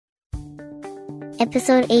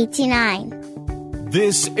episode 89.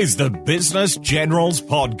 This is the Business Generals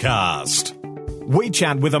Podcast. We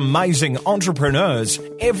chat with amazing entrepreneurs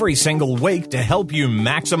every single week to help you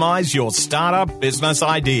maximize your startup business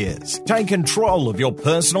ideas, take control of your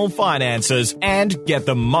personal finances, and get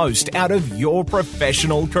the most out of your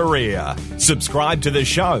professional career. Subscribe to the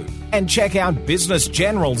show and check out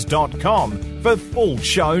businessgenerals.com for full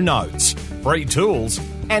show notes, free tools,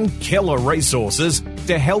 and killer resources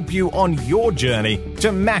to help you on your journey to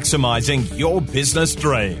maximizing your business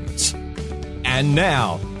dreams. And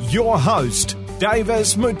now, your host,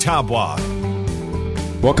 Davis Mutabwa.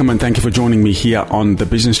 Welcome and thank you for joining me here on the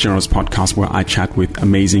Business Generals Podcast, where I chat with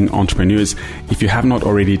amazing entrepreneurs. If you have not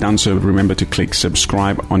already done so, remember to click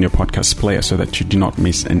subscribe on your podcast player so that you do not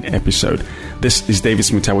miss an episode. This is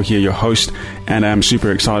Davis Mutabwa here, your host, and I'm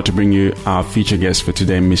super excited to bring you our feature guest for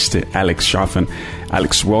today, Mr. Alex Charfen.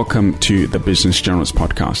 Alex, welcome to the Business Generals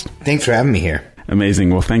Podcast. Thanks for having me here.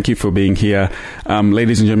 Amazing. Well, thank you for being here.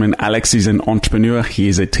 Ladies and gentlemen, Alex is an entrepreneur. He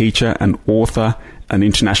is a teacher, an author, an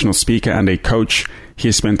international speaker, and a coach. He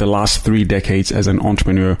has spent the last 3 decades as an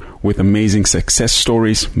entrepreneur with amazing success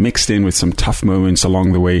stories mixed in with some tough moments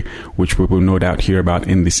along the way, which we will no doubt hear about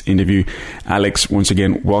in this interview. Alex, once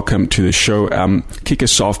again, welcome to the show. Kick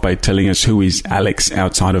us off by telling us, who is Alex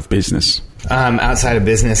outside of business? Outside of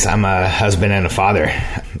business, I'm a husband and a father.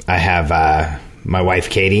 I have my wife,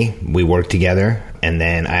 Katie. We work together. And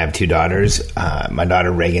then I have 2 daughters. My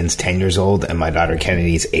daughter, Reagan's 10 years old, and my daughter,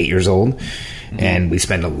 Kennedy's 8 years old. Mm-hmm. And we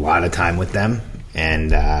spend a lot of time with them.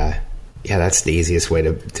 And that's the easiest way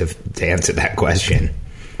to answer that question.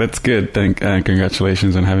 That's good.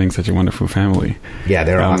 Congratulations on having such a wonderful family. Yeah,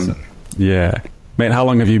 they're awesome. Yeah. Mate, how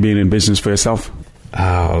long have you been in business for yourself?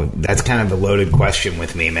 Oh, that's kind of a loaded question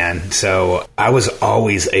with me, man. So I was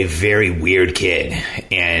always a very weird kid,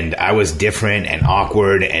 and I was different and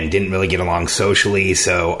awkward and didn't really get along socially.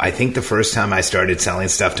 So I think the first time I started selling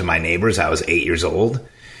stuff to my neighbors, I was 8 years old.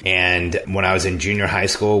 And when I was in junior high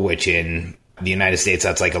school, which in the United States,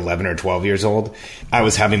 that's like 11 or 12 years old, I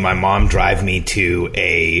was having my mom drive me to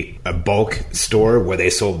a bulk store where they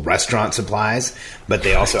sold restaurant supplies, but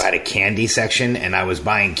they also had a candy section, and I was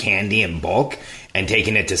buying candy in bulk and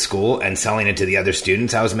taking it to school and selling it to the other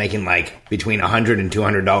students. I was making like between $100 and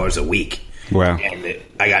 $200 a week. Wow. And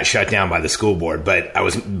I got shut down by the school board, but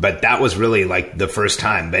that was really like the first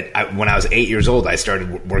time. But when I was 8 years old, I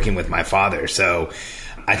started working with my father. So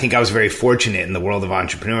I think I was very fortunate in the world of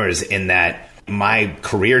entrepreneurs in that my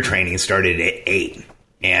career training started at 8.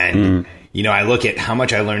 And, I look at how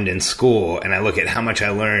much I learned in school, and I look at how much I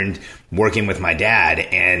learned working with my dad,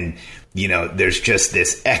 and there's just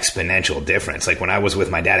this exponential difference. Like when I was with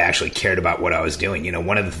my dad, I actually cared about what I was doing.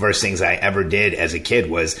 One of the first things I ever did as a kid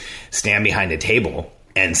was stand behind a table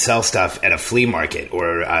and sell stuff at a flea market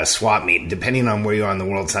or a swap meet, depending on where you are in the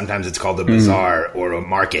world. Sometimes it's called a bazaar or a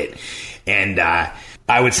market. And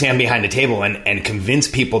I would stand behind a table and convince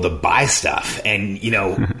people to buy stuff. And,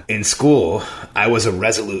 in school, I was a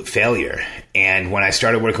resolute failure. And when I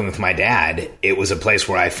started working with my dad, it was a place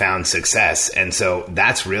where I found success. And so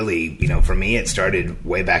that's really, for me, it started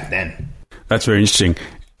way back then. That's very interesting.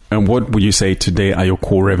 And what would you say today are your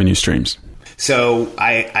core revenue streams? So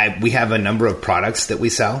we have a number of products that we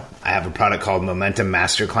sell. I have a product called Momentum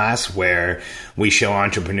Masterclass, where we show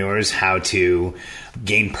entrepreneurs how to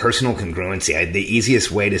gain personal congruency. The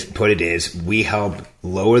easiest way to put it is we help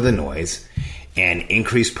lower the noise and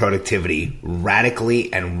increase productivity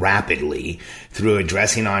radically and rapidly through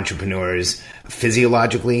addressing entrepreneurs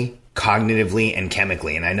physiologically, cognitively, and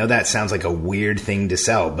chemically. And I know that sounds like a weird thing to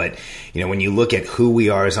sell, but when you look at who we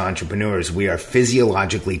are as entrepreneurs, we are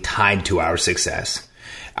physiologically tied to our success.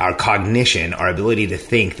 Our cognition, our ability to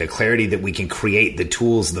think, the clarity that we can create, the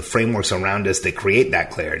tools, the frameworks around us that create that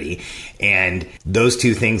clarity. And those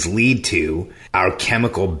two things lead to our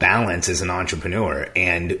chemical balance as an entrepreneur.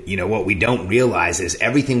 And, what we don't realize is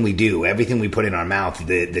everything we do, everything we put in our mouth,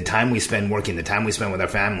 the time we spend working, the time we spend with our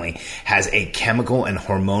family has a chemical and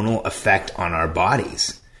hormonal effect on our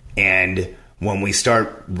bodies. And when we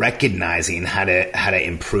start recognizing how to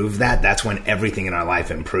improve that, that's when everything in our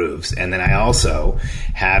life improves. And then I also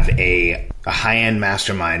have a high-end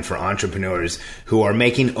mastermind for entrepreneurs who are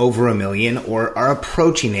making over $1 million or are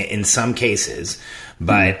approaching it in some cases.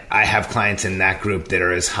 But I have clients in that group that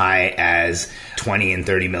are as high as $20 and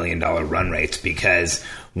 $30 million run rates, because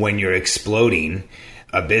when you're exploding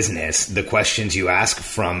a business, the questions you ask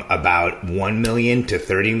from about 1 million to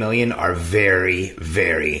 30 million are very,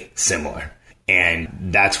 very similar.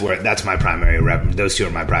 And that's my primary those two are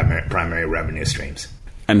my primary revenue streams.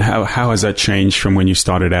 And how has that changed from when you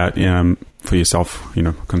started out for yourself,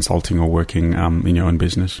 consulting or working in your own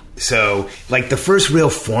business? So, like the first real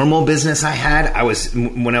formal business I had,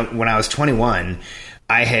 when I was 21,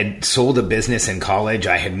 I had sold a business in college.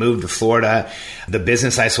 I had moved to Florida. The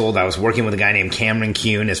business I sold, I was working with a guy named Cameron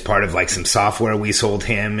Kuhn as part of like some software we sold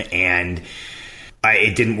him, and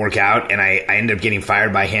it didn't work out, and I ended up getting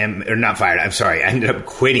fired by him, or not fired. I'm sorry. I ended up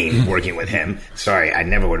quitting working with him. Sorry, I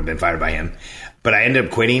never would have been fired by him. But I ended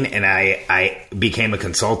up quitting, and I became a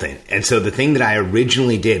consultant. And so the thing that I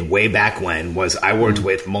originally did way back when was I worked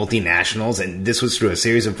with multinationals, and this was through a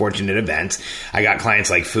series of fortunate events. I got clients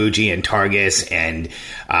like Fuji and Targus and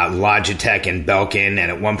Logitech and Belkin, and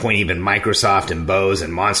at one point even Microsoft and Bose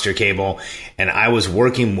and Monster Cable. And I was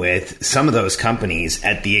working with some of those companies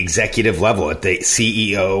at the executive level, at the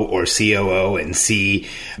CEO or COO and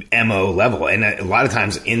CMO level, and a lot of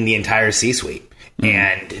times in the entire C-suite.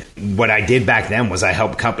 And what I did back then was I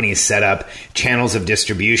helped companies set up channels of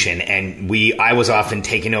distribution, and I was often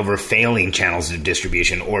taking over failing channels of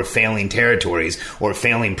distribution or failing territories or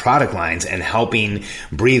failing product lines and helping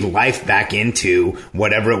breathe life back into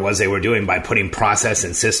whatever it was they were doing by putting process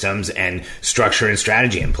and systems and structure and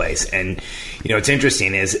strategy in place. And, what's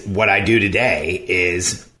interesting is what I do today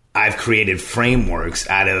is I've created frameworks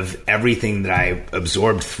out of everything that I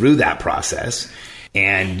absorbed through that process.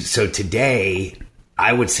 And so today,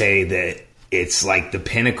 I would say that it's like the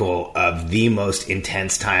pinnacle of the most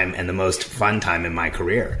intense time and the most fun time in my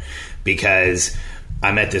career, because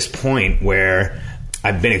I'm at this point where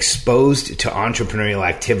I've been exposed to entrepreneurial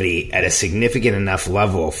activity at a significant enough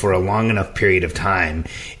level for a long enough period of time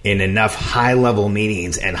in enough high-level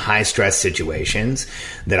meetings and high-stress situations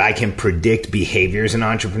that I can predict behaviors in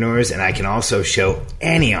entrepreneurs, and I can also show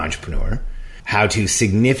any entrepreneur how to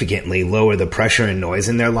significantly lower the pressure and noise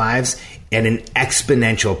in their lives at an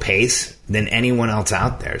exponential pace than anyone else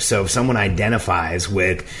out there. So if someone identifies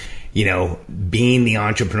with, being the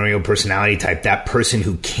entrepreneurial personality type, that person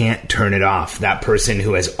who can't turn it off, that person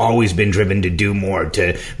who has always been driven to do more,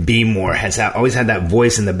 to be more, has always had that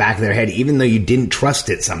voice in the back of their head, even though you didn't trust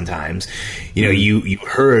it sometimes, you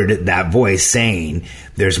heard that voice saying,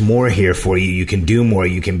 there's more here for you. You can do more.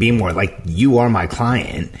 You can be more. Like, you are my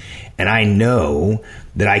client. And I know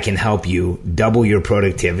that I can help you double your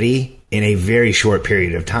productivity in a very short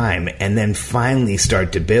period of time, and then finally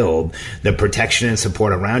start to build the protection and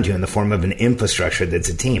support around you in the form of an infrastructure that's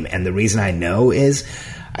a team. And the reason I know is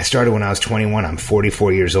I started when I was 21. I'm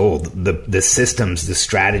 44 years old. The systems, the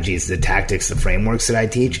strategies, the tactics, the frameworks that I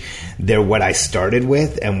teach, they're what I started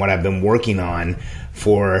with and what I've been working on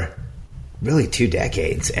for really 2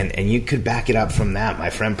 decades. And you could back it up from that. My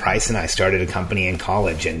friend Price and I started a company in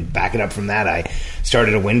college, and back it up from that, I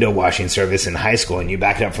started a window washing service in high school, and you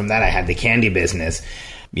back it up from that, I had the candy business.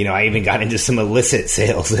 I even got into some illicit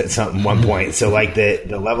sales at one point. So like the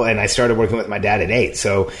level, and I started working with my dad at 8.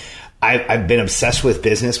 So I've been obsessed with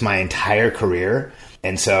business my entire career.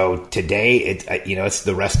 And so today it's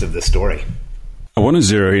the rest of the story. I want to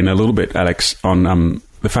zero in a little bit, Alex, on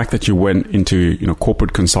the fact that you went into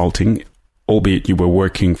corporate consulting, albeit you were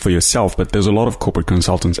working for yourself, but there's a lot of corporate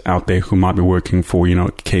consultants out there who might be working for,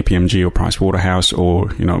 KPMG or Pricewaterhouse or,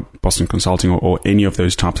 Boston Consulting or any of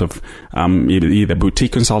those types of either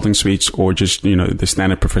boutique consulting suites or just, the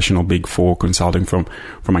standard professional big four consulting from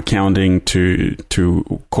accounting to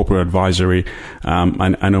corporate advisory.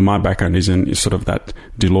 I know my background is in sort of that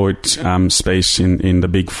Deloitte space in the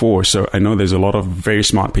big four. So I know there's a lot of very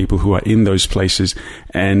smart people who are in those places,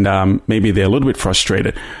 and maybe they're a little bit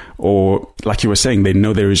frustrated. Or like you were saying, they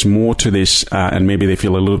know there is more to this, and maybe they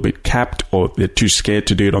feel a little bit capped, or they're too scared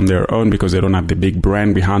to do it on their own because they don't have the big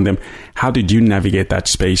brand behind them. How did you navigate that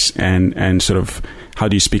space, and sort of how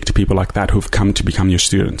do you speak to people like that who've come to become your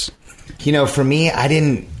students? For me, I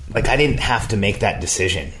didn't have to make that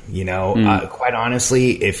decision. Quite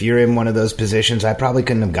honestly, if you're in one of those positions, I probably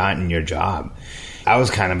couldn't have gotten your job. I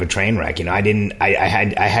was kind of a train wreck.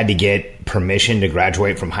 I had to get permission to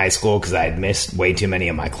graduate from high school because I had missed way too many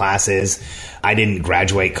of my classes. I didn't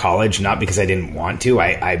graduate college, not because I didn't want to.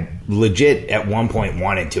 I legit at one point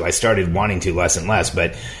wanted to. I started wanting to less and less,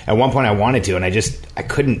 but at one point I wanted to, and I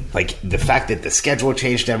couldn't, like, the fact that the schedule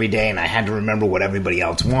changed every day and I had to remember what everybody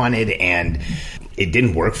else wanted, and it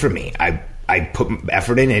didn't work for me. I put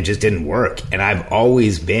effort in, it just didn't work. And I've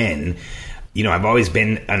always been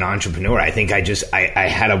an entrepreneur. I think I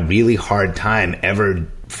had a really hard time ever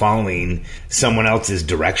following someone else's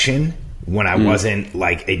direction when I wasn't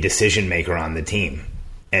like a decision maker on the team.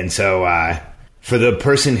 And so, for the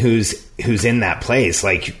person who's in that place,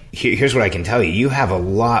 like, here's what I can tell you. You have a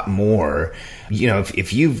lot more,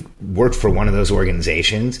 if you've worked for one of those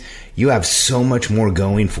organizations, you have so much more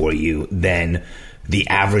going for you than the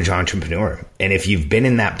average entrepreneur. And if you've been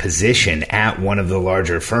in that position at one of the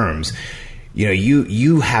larger firms,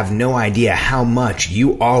 you have no idea how much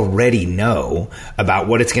you already know about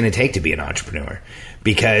what it's going to take to be an entrepreneur.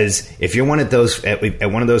 Because if you're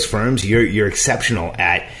at one of those firms, you're exceptional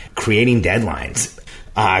at creating deadlines,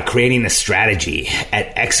 creating a strategy,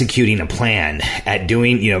 at executing a plan, at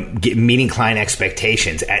doing, meeting client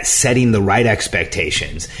expectations, at setting the right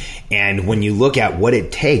expectations. And when you look at what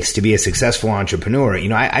it takes to be a successful entrepreneur,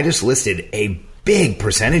 I just listed a big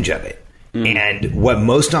percentage of it. And what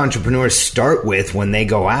most entrepreneurs start with when they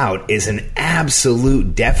go out is an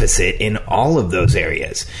absolute deficit in all of those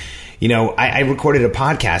areas. I recorded a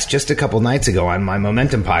podcast just a couple nights ago on my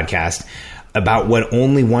Momentum podcast about what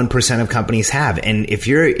only 1% of companies have. And if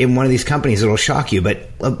you're in one of these companies, it'll shock you, but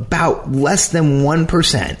about less than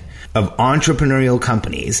 1% of entrepreneurial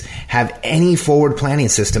companies have any forward planning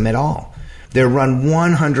system at all. They're run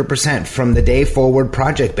 100% from the day forward,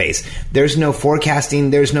 project based. There's no forecasting.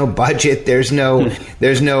 There's no budget. There's no,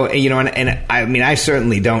 and I mean, I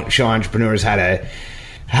certainly don't show entrepreneurs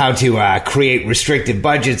how to create restricted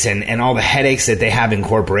budgets and all the headaches that they have in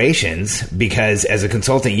corporations, because as a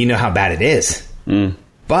consultant, you know how bad it is.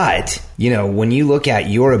 But, when you look at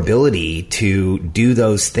your ability to do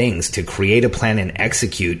those things, to create a plan and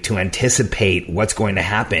execute, to anticipate what's going to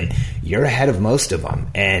happen, you're ahead of most of them.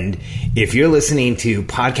 And if you're listening to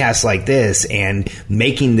podcasts like this and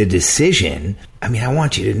making the decision, I mean, I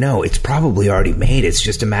want you to know it's probably already made. It's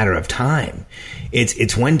just a matter of time.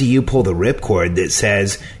 It's when do you pull the ripcord that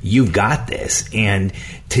says you've got this? And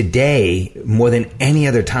today, more than any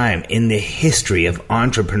other time in the history of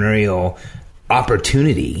entrepreneurial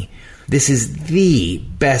opportunity, this is the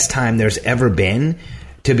best time there's ever been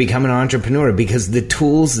to become an entrepreneur, because the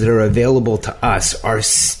tools that are available to us are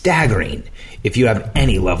staggering if you have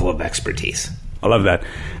any level of expertise. I love that.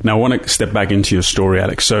 Now, I want to step back into your story,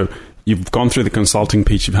 Alex. So you've gone through the consulting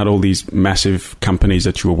piece. You've had all these massive companies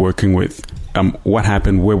that you were working with. What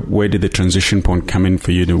happened? Where did the transition point come in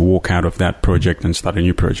for you to walk out of that project and start a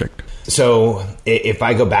new project? So if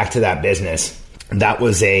I go back to that business, that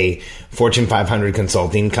was a Fortune 500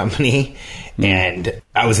 consulting company, and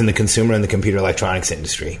I was in the consumer and the computer electronics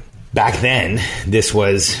industry. Back then, this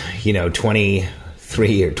was,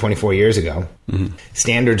 23 or 24 years ago.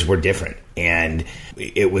 Standards were different, and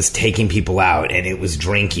it was taking people out, and it was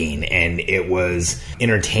drinking, and it was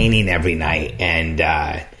entertaining every night, and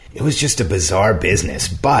it was just a bizarre business.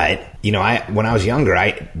 But, when I was younger,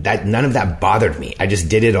 none of that bothered me. I just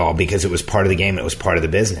did it all because it was part of the game. It was part of the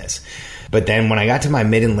business. But then when I got to my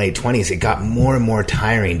mid and late 20s, it got more and more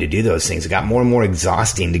tiring to do those things. It got more and more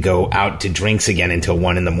exhausting to go out to drinks again until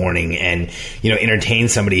 1 a.m. and, entertain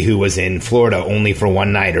somebody who was in Florida only for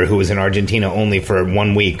one night, or who was in Argentina only for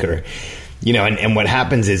 1 week, or, and what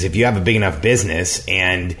happens is, if you have a big enough business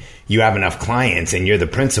and you have enough clients and you're the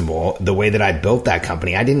principal, the way that I built that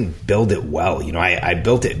company, I didn't build it well. I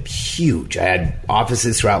built it huge. I had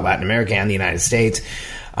offices throughout Latin America and the United States.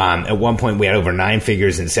 At one point, we had over 9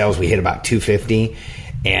 figures in sales. We hit about 250,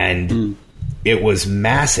 and it was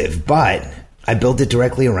massive. But I built it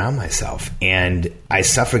directly around myself, and I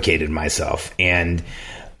suffocated myself, and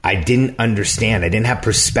I didn't understand. I didn't have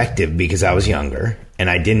perspective because I was younger, and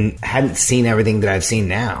I hadn't seen everything that I've seen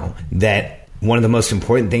now. That one of the most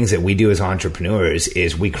important things that we do as entrepreneurs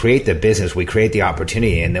is we create the business, we create the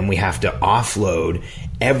opportunity, and then we have to offload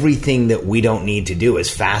everything that we don't need to do as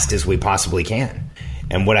fast as we possibly can.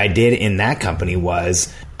 And what I did in that company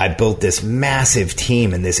was I built this massive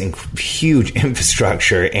team and this huge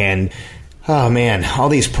infrastructure, and, oh man, all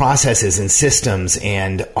these processes and systems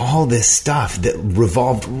and all this stuff that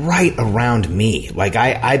revolved right around me. Like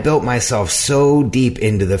I built myself so deep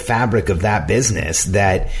into the fabric of that business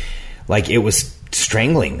that it was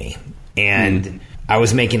strangling me. And I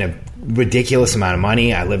was making a ridiculous amount of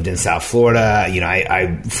money. I lived in South Florida.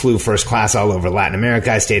 I flew first class all over Latin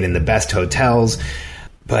America. I stayed in the best hotels.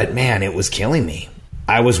 But man, it was killing me.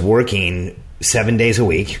 I was working 7 days a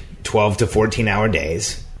week, 12 to 14-hour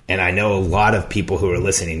days. And I know a lot of people who are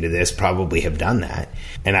listening to this probably have done that.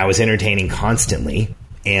 And I was entertaining constantly.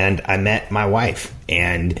 And I met my wife.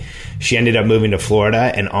 And she ended up moving to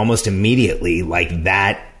Florida. And almost immediately,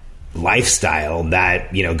 that lifestyle,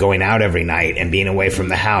 that, going out every night and being away from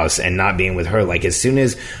the house and not being with her, as soon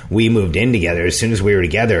as we moved in together, as soon as we were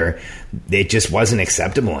together, it just wasn't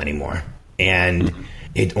acceptable anymore. And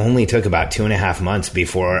it only took about 2.5 months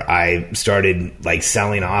before I started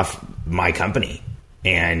selling off my company.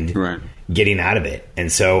 And, getting out of it.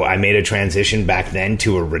 And so I made a transition back then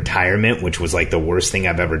to a retirement, which was like the worst thing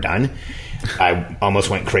I've ever done. I almost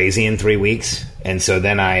went crazy in 3 weeks. And so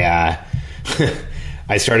then I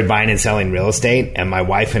started buying and selling real estate, and my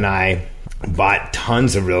wife and I bought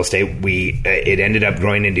tons of real estate. It ended up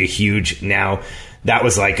growing into huge. Now that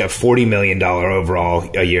was like a $40 million overall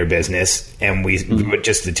a year business. And we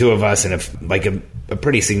just the two of us and a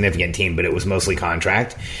pretty significant team, but it was mostly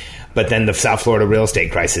contract. But then the South Florida real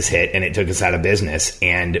estate crisis hit, and it took us out of business.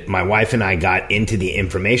 And my wife and I got into the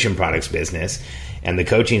information products business and the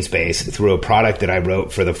coaching space through a product that I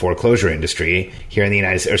wrote for the foreclosure industry here in the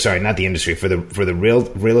United States. Or sorry, not the industry, for the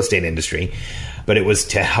real estate industry. But it was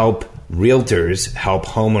to help realtors help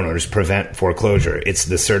homeowners prevent foreclosure. It's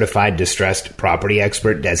the Certified Distressed Property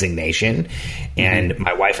Expert designation. And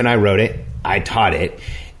my wife and I wrote it. I taught it.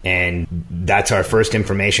 And that's our first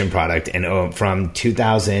information product. And from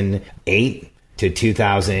 2008 to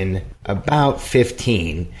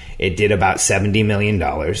 2015, it did about $70 million.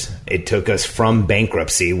 It took us from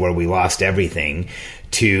bankruptcy, where we lost everything,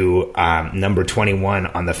 to number 21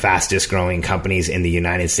 on the fastest growing companies in the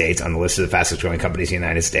United States, on the list of the fastest growing companies in the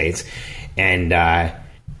United States. And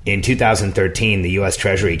in 2013, the U.S.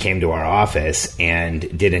 Treasury came to our office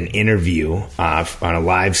and did an interview on a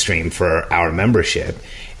live stream for our membership,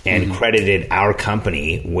 and credited our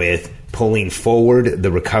company with pulling forward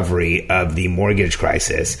the recovery of the mortgage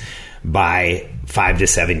crisis by 5 to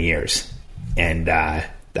 7 years. And that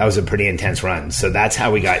was a pretty intense run. So that's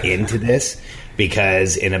how we got into this,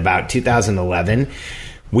 because in about 2011,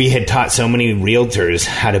 we had taught so many realtors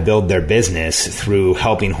how to build their business through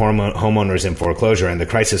helping homeowners in foreclosure. And the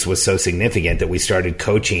crisis was so significant that we started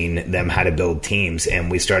coaching them how to build teams. And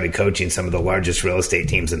we started coaching some of the largest real estate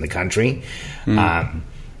teams in the country.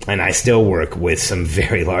 And I still work with some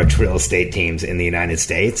very large real estate teams in the United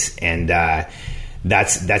States. And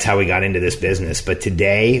that's how we got into this business. But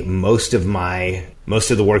today, most of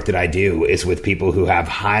the work that I do is with people who have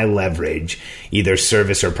high leverage, either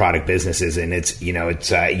service or product businesses. And it's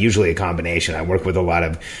usually a combination. I work with a lot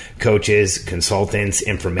of coaches, consultants,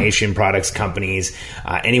 information products companies,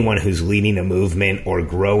 anyone who's leading a movement or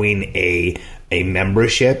growing a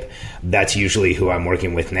membership. That's usually who I'm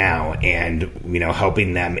working with now, and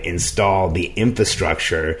helping them install the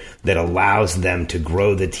infrastructure that allows them to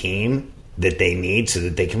grow the team that they need so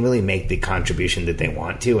that they can really make the contribution that they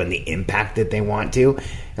want to and the impact that they want to.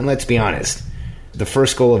 And let's be honest, the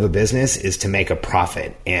first goal of a business is to make a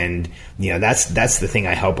profit. And that's the thing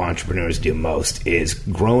I help entrepreneurs do most, is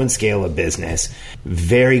grow and scale a business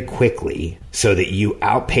very quickly so that you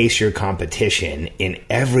outpace your competition in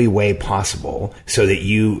every way possible, so that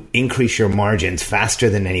you increase your margins faster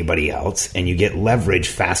than anybody else, and you get leverage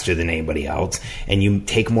faster than anybody else, and you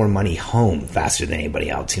take more money home faster than anybody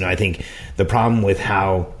else. I think the problem with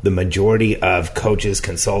how the majority of coaches,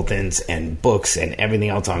 consultants, and books and everything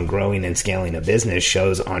else on growing and scaling a business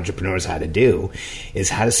shows entrepreneurs how to do is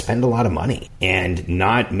how to spend a lot of money and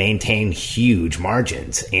not maintain huge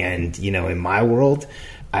margins. And, in my world,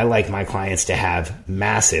 I like my clients to have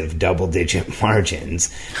massive double-digit margins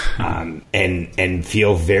and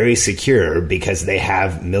feel very secure because they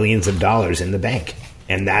have millions of dollars in the bank.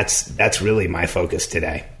 And that's really my focus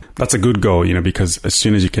today. That's a good goal, because as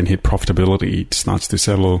soon as you can hit profitability, it starts to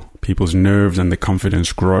settle people's nerves and the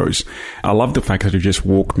confidence grows. I love the fact that you just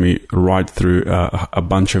walked me right through a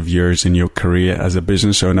bunch of years in your career as a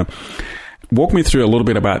business owner. Walk me through a little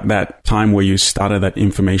bit about that time where you started that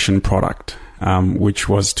information product, which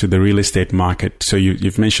was to the real estate market. So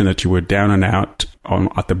you've mentioned that you were down and out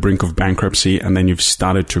at the brink of bankruptcy, and then you've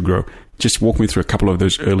started to grow. Just walk me through a couple of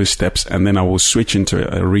those early steps, and then I will switch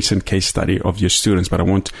into a recent case study of your students. But I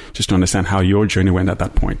want just to understand how your journey went at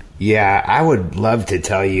that point. Yeah, I would love to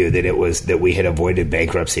tell you that it was that we had avoided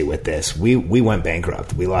bankruptcy with this. We went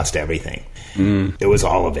bankrupt. We lost everything. It was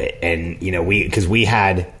all of it. And, because we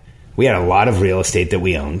had a lot of real estate that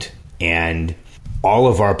we owned, and all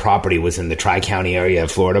of our property was in the Tri-County area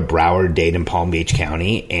of Florida, Broward, Dade, and Palm Beach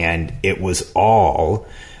County. And it was all...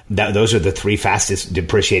 those are the three fastest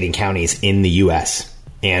depreciating counties in the U.S.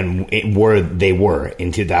 And they were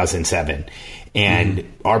in 2007.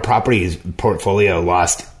 And our property portfolio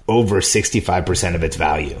lost over 65% of its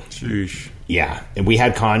value. Sheesh. Yeah. And we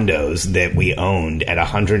had condos that we owned at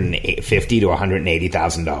 $150,000 to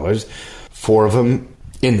 $180,000. 4 of them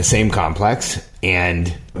in the same complex,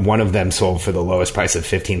 and one of them sold for the lowest price of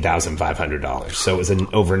 $15,500. So it was an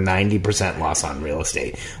over 90% loss on real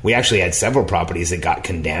estate. We actually had several properties that got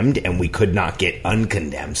condemned, and we could not get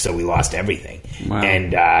uncondemned, so we lost everything. Wow.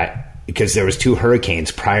 And because there was 2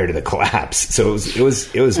 hurricanes prior to the collapse, so it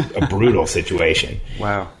was a brutal situation.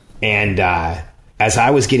 Wow. And as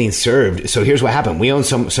I was getting served, so here's what happened. We own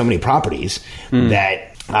so many properties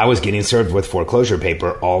that I was getting served with foreclosure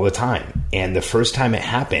paper all the time. And the first time it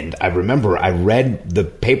happened, I remember I read the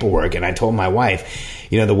paperwork and I told my wife,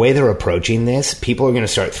 the way they're approaching this, people are going to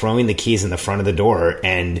start throwing the keys in the front of the door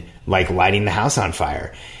and like lighting the house on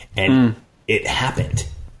fire. And it happened.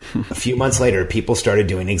 A few months later, people started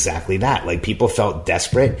doing exactly that. Like, people felt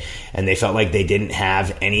desperate and they felt like they didn't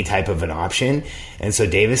have any type of an option. And so,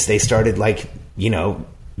 Davis, they started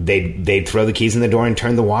they'd throw the keys in the door and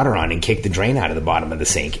turn the water on and kick the drain out of the bottom of the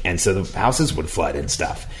sink. And so the houses would flood and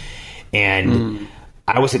stuff. And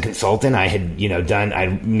I was a consultant. I had,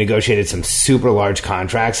 I negotiated some super large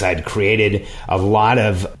contracts. I'd created a lot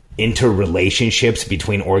of interrelationships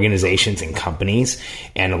between organizations and companies,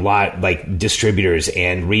 and a lot like distributors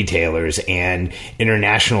and retailers and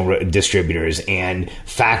international distributors and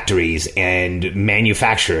factories and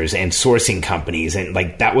manufacturers and sourcing companies. And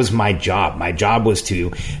like, that was my job. My job was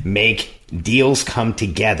to make deals come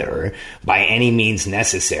together by any means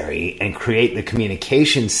necessary and create the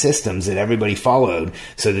communication systems that everybody followed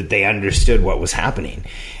so that they understood what was happening.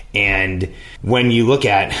 And when you look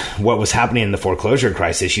at what was happening in the foreclosure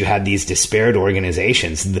crisis, you had these disparate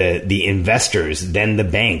organizations, the investors, then the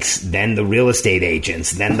banks, then the real estate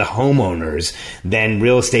agents, then the homeowners, then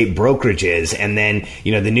real estate brokerages. And then,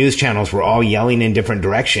 the news channels were all yelling in different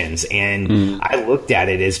directions. And I looked at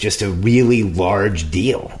it as just a really large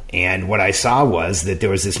deal. And what I saw was that there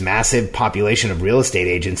was this massive population of real estate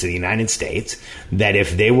agents in the United States that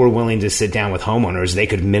if they were willing to sit down with homeowners, they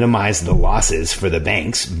could minimize the losses for the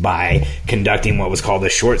banks by conducting what was called a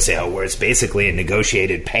short sale, where it's basically a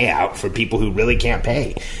negotiated payout for people who really can't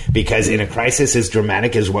pay. Because in a crisis as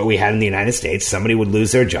dramatic as what we had in the United States, somebody would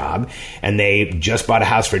lose their job and they just bought a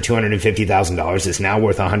house for $250,000. It's now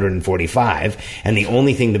worth $145,000. And the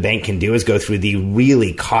only thing the bank can do is go through the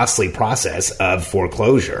really costly process of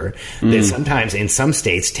foreclosure that sometimes in some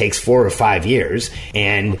states takes 4 or 5 years.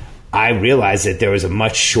 And I realized that there was a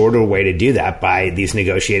much shorter way to do that by these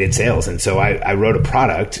negotiated sales. And so I wrote a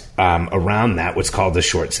product around that, what's called the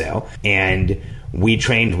short sale. And we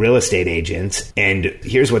trained real estate agents. And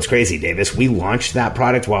here's what's crazy, Davis. We launched that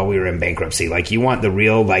product while we were in bankruptcy. Like, you want the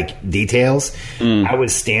real details? I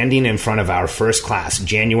was standing in front of our first class,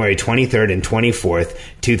 January 23rd and 24th,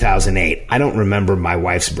 2008. I don't remember my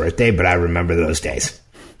wife's birthday, but I remember those days.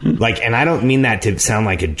 And I don't mean that to sound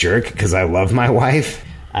like a jerk, because I love my wife.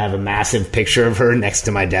 I have a massive picture of her next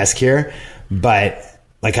to my desk here, but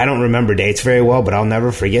I don't remember dates very well, but I'll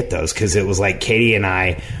never forget those, because it was like Katie and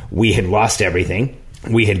I, we had lost everything.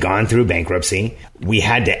 We had gone through bankruptcy. We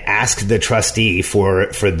had to ask the trustee for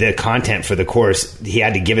the content for the course. He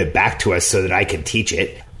had to give it back to us so that I could teach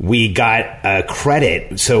it. We got a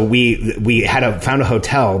credit. So we found a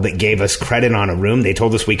hotel that gave us credit on a room. They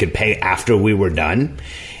told us we could pay after we were done.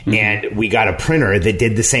 And we got a printer that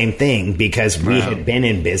did the same thing, because we had been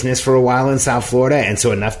in business for a while in South Florida. And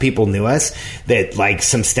so enough people knew us that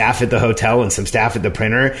some staff at the hotel and some staff at the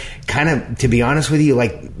printer kind of, to be honest with you,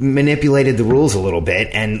 manipulated the rules a little bit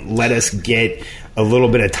and let us get a little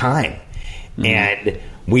bit of time. And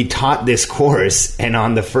we taught this course. And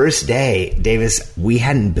on the first day, Davis, we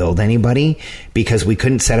hadn't billed anybody because we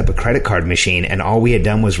couldn't set up a credit card machine. And all we had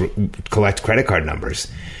done was collect credit card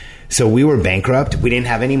numbers. So we were bankrupt. We didn't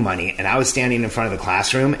have any money. And I was standing in front of the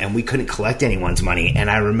classroom and we couldn't collect anyone's money. And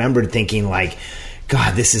I remembered thinking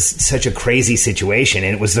God, this is such a crazy situation.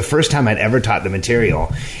 And it was the first time I'd ever taught the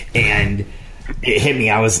material. And it hit me.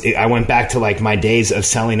 I went back to my days of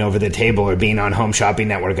selling over the table or being on Home Shopping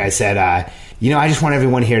Network. I said, I just want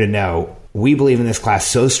everyone here to know, we believe in this class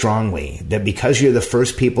so strongly that because you're the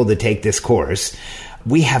first people to take this course,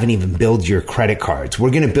 we haven't even billed your credit cards. We're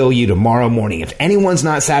going to bill you tomorrow morning. If anyone's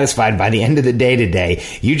not satisfied by the end of the day today,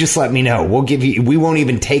 you just let me know. We won't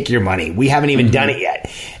even take your money. We haven't even done it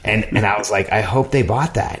yet. And I was like, I hope they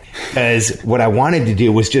bought that, because what I wanted to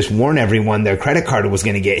do was just warn everyone their credit card was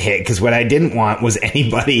going to get hit. Because what I didn't want was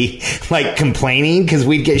anybody complaining, because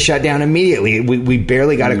we'd get shut down immediately. We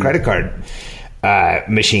barely got a credit card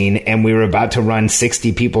machine, and we were about to run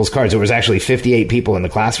 60 people's cards. There was actually 58 people in the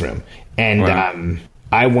classroom. And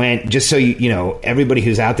I went, just so everybody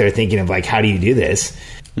who's out there thinking of how do you do this?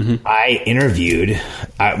 I interviewed,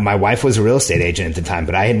 my wife was a real estate agent at the time,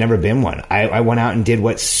 but I had never been one. I went out and did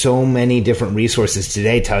what so many different resources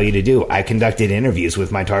today tell you to do. I conducted interviews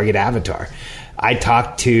with my target avatar. I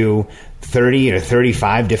talked to 30 or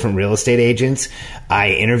 35 different real estate agents.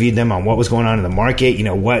 I interviewed them on what was going on in the market.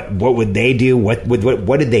 What would they do? What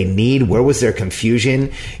did they need? Where was their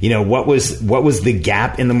confusion? What was the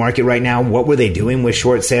gap in the market right now? What were they doing with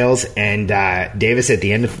short sales? And Davis, at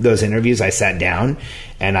the end of those interviews, I sat down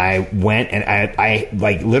and I went and I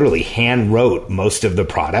like literally hand wrote most of the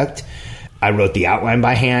product. I wrote the outline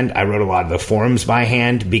by hand. I wrote a lot of the forms by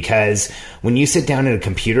hand, because when you sit down at a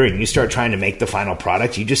computer and you start trying to make the final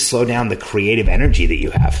product, you just slow down the creative energy that you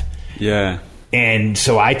have. Yeah. And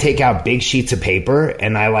so I take out big sheets of paper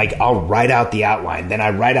and I'll write out the outline. Then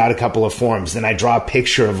I write out a couple of forms. Then I draw a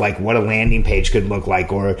picture of like what a landing page could look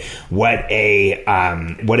like, or what a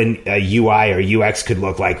UI or UX could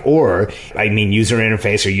look like, or user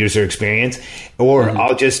interface or user experience. Or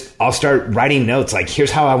I'll start writing notes like, here's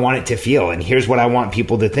how I want it to feel and here's what I want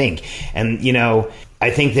people to think. And, I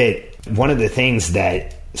think that one of the things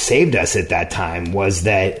that saved us at that time was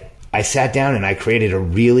that I sat down and I created a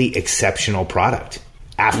really exceptional product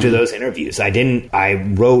after those interviews. I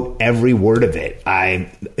wrote every word of it. I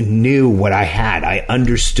knew what I had. I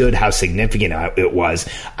understood how significant it was.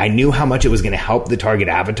 I knew how much it was going to help the target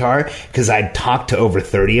avatar, because I'd talked to over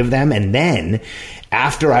 30 of them. And then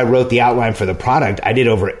after I wrote the outline for the product, I did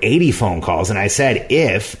over 80 phone calls. And I said,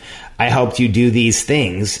 if I helped you do these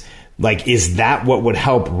things, like, is that what would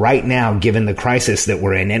help right now, given the crisis that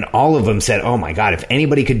we're in? And all of them said, oh my God, if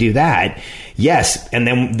anybody could do that, yes. And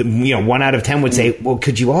then, 1 out of 10 would say, well,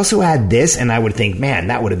 could you also add this? And I would think, man,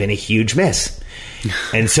 that would have been a huge miss.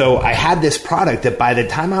 And so I had this product that by the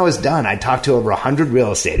time I was done, I talked to over 100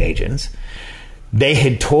 real estate agents. They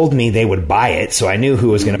had told me they would buy it, so I knew who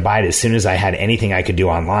was going to buy it as soon as I had anything I could do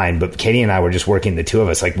online. But Katie and I were just working, the two of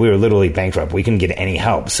us, like we were literally bankrupt. We couldn't get any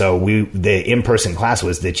help. So the in-person class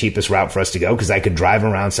was the cheapest route for us to go, because I could drive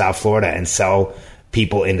around South Florida and sell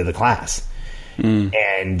people into the class.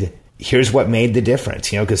 And here's what made the difference,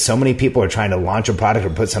 because so many people are trying to launch a product or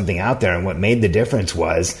put something out there. And what made the difference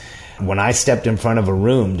was when I stepped in front of a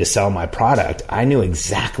room to sell my product, I knew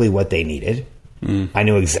exactly what they needed. I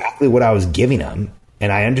knew exactly what I was giving them,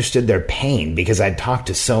 and I understood their pain because I'd talked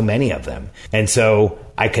to so many of them. And so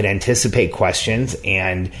I could anticipate questions,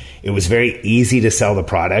 and it was very easy to sell the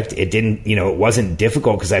product. It didn't, it wasn't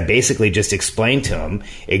difficult, because I basically just explained to them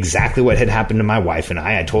exactly what had happened to my wife and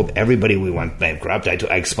I told everybody we went bankrupt. I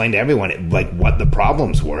explained to everyone like what the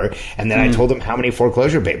problems were. And then I told them how many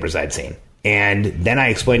foreclosure papers I'd seen. And then I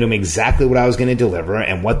explained to them exactly what I was going to deliver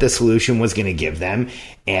and what the solution was going to give them,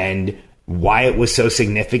 and why it was so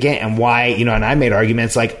significant, and why, and I made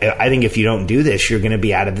arguments like, I think if you don't do this, you're going to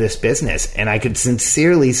be out of this business. And I could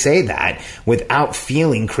sincerely say that without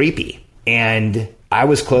feeling creepy. And I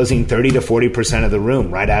was closing 30 to 40% of the room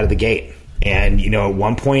right out of the gate. And, at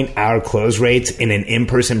one point, our close rates in an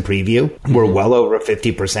in-person preview were well over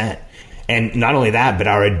 50%. And not only that, but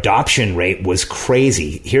our adoption rate was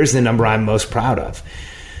crazy. Here's the number I'm most proud of.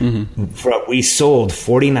 We sold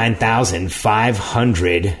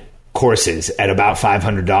 49,500 courses at about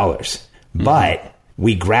 $500, but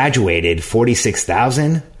we graduated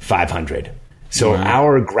 46,500. So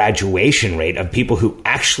our graduation rate of people who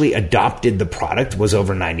actually adopted the product was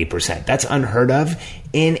over 90%. That's unheard of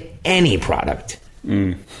in any product.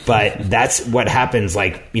 But that's what happens.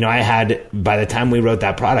 Like, I had, by the time we wrote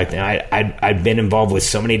that product, and I'd been involved with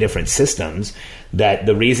so many different systems, that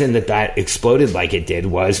the reason that exploded like it did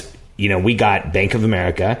was, we got Bank of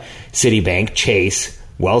America, Citibank, Chase,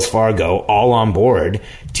 Wells Fargo, all on board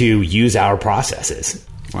to use our processes.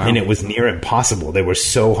 Wow. And it was near impossible. They were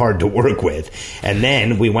so hard to work with. And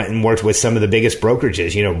then we went and worked with some of the biggest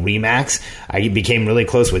brokerages, RE/MAX. I became really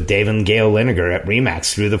close with Dave and Gail Lineker at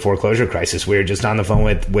RE/MAX through the foreclosure crisis. We were just on the phone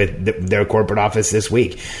with their corporate office this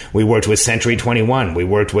week. We worked with Century 21. We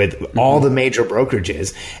worked with all the major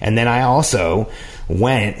brokerages. And then I also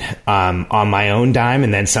went on my own dime,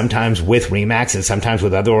 and then sometimes with RE/MAX and sometimes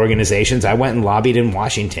with other organizations, I went and lobbied in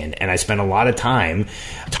Washington, and I spent a lot of time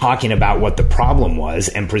talking about what the problem was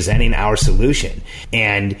and presenting our solution.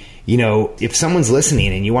 And, if someone's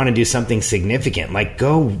listening and you want to do something significant, like,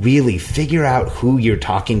 go really figure out who you're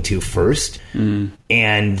talking to first,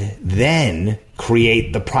 and then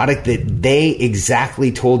create the product that they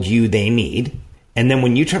exactly told you they need. And then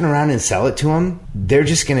when you turn around and sell it to them, they're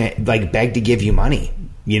just going to beg to give you money.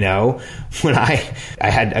 When I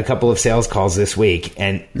had a couple of sales calls this week,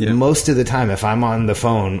 and most of the time, if I'm on the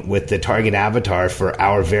phone with the target avatar for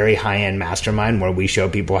our very high-end mastermind, where we show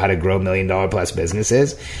people how to grow $1 million+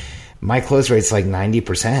 businesses, my close rate's like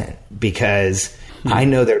 90%, because I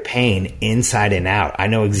know their pain inside and out. I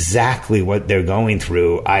know exactly what they're going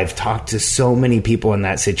through. I've talked to so many people in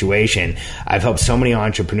that situation. I've helped so many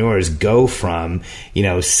entrepreneurs go from,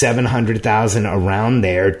 700,000 around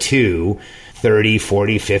there to 30,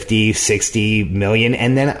 40, 50, 60 million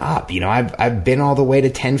and then up. I've been all the way to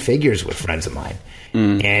 10 figures with friends of mine.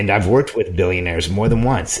 And I've worked with billionaires more than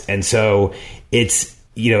once. And so it's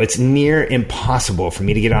near impossible for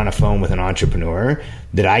me to get on a phone with an entrepreneur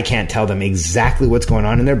that I can't tell them exactly what's going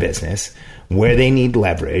on in their business, where they need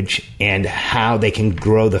leverage, and how they can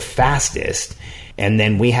grow the fastest. And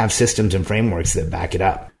then we have systems and frameworks that back it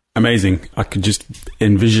up. Amazing. I could just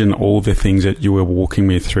envision all the things that you were walking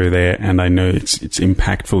me through there, and I know it's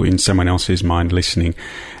impactful in someone else's mind listening.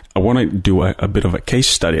 I want to do a bit of a case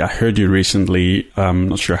study. I heard you recently,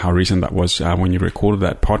 not sure how recent that was when you recorded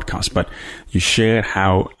that podcast, but you shared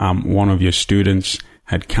how one of your students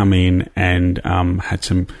had come in and had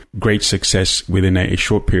some great success within a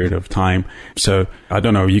short period of time. So I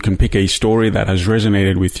don't know, you can pick a story that has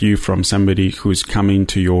resonated with you from somebody who's come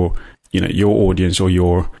into your audience or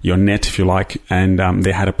your net, if you like, and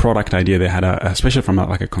they had a product idea. They had especially from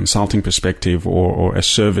a consulting perspective or a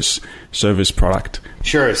service product.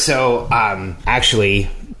 Sure. So actually,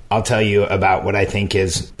 I'll tell you about what I think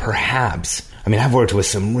is perhaps, I've worked with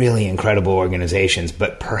some really incredible organizations,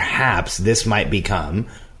 but perhaps this might become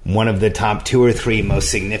one of the top 2 or 3 most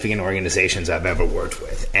significant organizations I've ever worked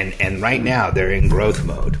with. And right now they're in growth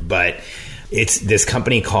mode, but it's this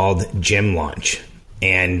company called Gym Launch.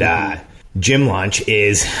 And Gym Launch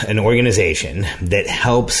is an organization that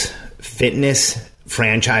helps fitness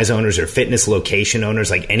franchise owners or fitness location owners,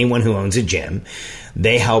 like anyone who owns a gym.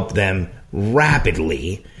 They help them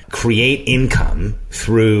rapidly create income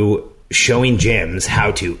through showing gyms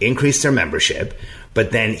how to increase their membership.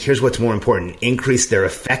 But then here's what's more important: increase their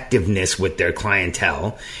effectiveness with their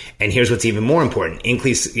clientele. And here's what's even more important: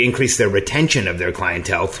 increase their retention of their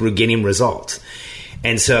clientele through getting results.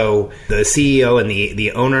 And so the CEO and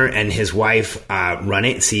the owner and his wife run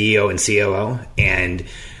it, CEO and COO, and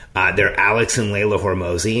they're Alex and Layla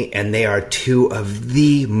Hormozi, and they are 2 of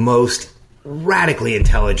the most radically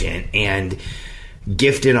intelligent and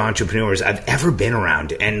gifted entrepreneurs I've ever been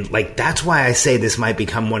around. And that's why I say this might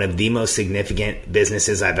become one of the most significant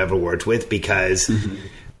businesses I've ever worked with, because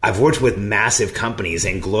I've worked with massive companies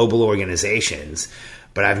and global organizations,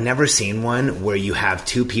 but I've never seen one where you have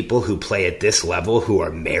 2 people who play at this level, who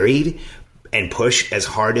are married and push as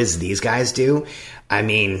hard as these guys do. And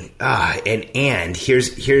here,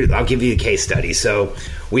 I'll give you a case study. So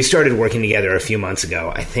we started working together a few months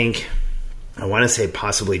ago. I want to say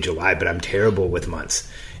possibly July, but I'm terrible with months.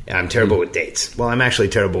 I'm terrible with dates. Well, I'm actually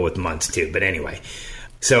terrible with months too. But anyway,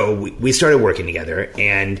 so we started working together,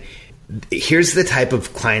 and here's the type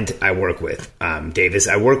of client I work with, Davis.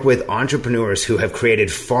 I work with entrepreneurs who have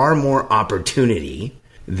created far more opportunity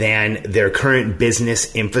than their current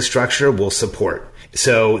business infrastructure will support.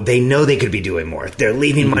 So they know they could be doing more. They're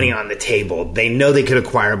leaving money on the table. They know they could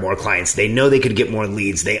acquire more clients. They know they could get more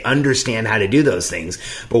leads. They understand how to do those things.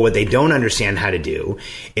 But what they don't understand how to do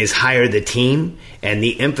is hire the team and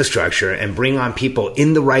the infrastructure and bring on people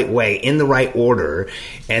in the right way, in the right order,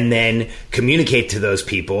 and then communicate to those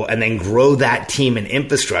people and then grow that team and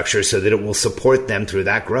infrastructure so that it will support them through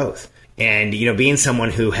that growth. And, being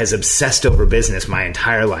someone who has obsessed over business my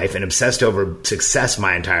entire life and obsessed over success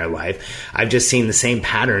my entire life, I've just seen the same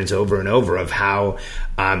patterns over and over of how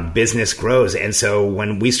business grows. And so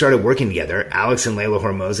when we started working together, Alex and Layla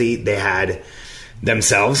Hormozi, they had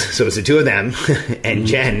themselves, so it's the 2 of them, and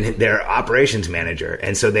Jen, their operations manager.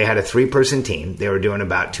 And so they had a 3-person team. They were doing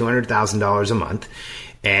about $200,000 a month.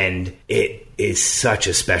 And it is such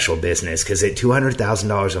a special business, because at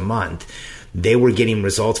 $200,000 a month, they were getting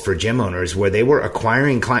results for gym owners where they were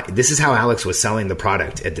acquiring clients. This is how Alex was selling the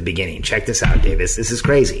product at the beginning. Check this out, Davis. This is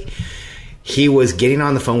crazy. He was getting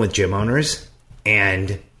on the phone with gym owners,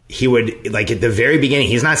 and he would, at the very beginning,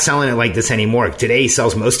 he's not selling it like this anymore. Today, he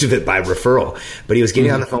sells most of it by referral, but he was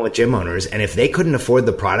getting on the phone with gym owners. And if they couldn't afford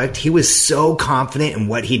the product, he was so confident in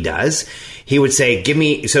what he does. He would say,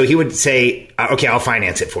 okay, I'll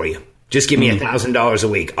finance it for you. Just give me $1,000 a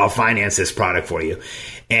week. I'll finance this product for you.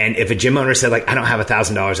 And if a gym owner said, I don't have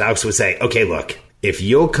 $1,000, Alex would say, okay, look, if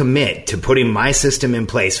you'll commit to putting my system in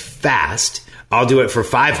place fast, I'll do it for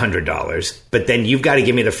 $500. But then you've got to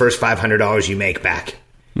give me the first $500 you make back.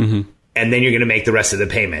 And then you're going to make the rest of the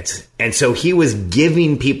payments. And so he was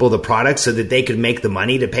giving people the product so that they could make the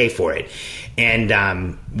money to pay for it.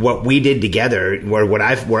 And what we did together, where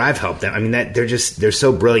I've helped them, I mean, that they're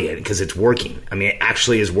so brilliant because it's working. I mean, it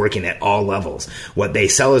actually is working at all levels. What they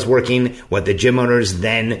sell is working. What the gym owners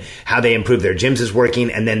then, how they improve their gyms is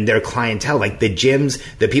working. And then their clientele, like the gyms,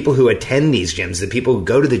 the people who attend these gyms, the people who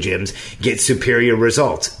go to the gyms get superior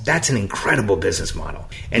results. That's an incredible business model.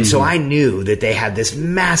 And so I knew that they had this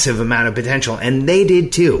massive amount of potential, and they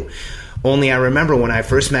did too. Only I remember when I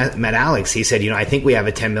first met Alex, he said, I think we have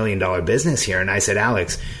a $10 million business here. And I said,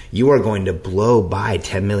 Alex, you are going to blow by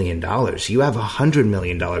 $10 million. You have a $100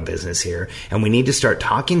 million business here, and we need to start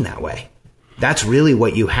talking that way. That's really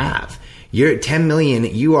what you have. You're at 10 million.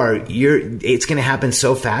 It's going to happen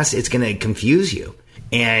so fast. It's going to confuse you.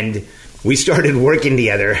 And we started working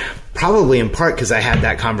together, probably in part because I had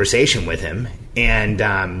that conversation with him. And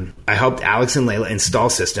I helped Alex and Layla install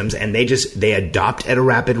systems, and they adopt at a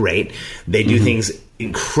rapid rate. They do things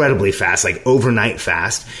incredibly fast, like overnight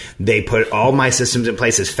fast. They put all my systems in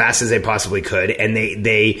place as fast as they possibly could, and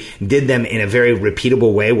they did them in a very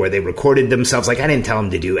repeatable way where they recorded themselves. Like, I didn't tell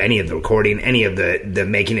them to do any of the recording, any of the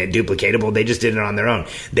making it duplicatable. They just did it on their own.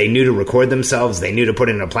 They knew to record themselves. They knew to put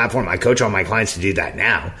it in a platform. I coach all my clients to do that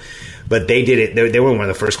now, but they did it. They were one of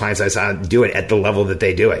the first clients I saw do it at the level that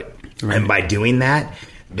they do it. Right. And by doing that,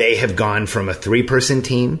 they have gone from a 3-person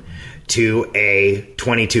team to a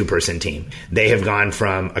 22-person team. They have gone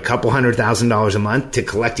from a couple $100,000 a month to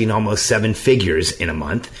collecting almost 7 figures in a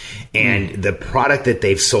month. And the product that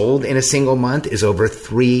they've sold in a single month is over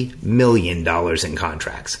 $3 million in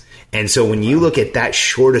contracts. And so when you look at that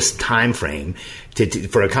shortest time frame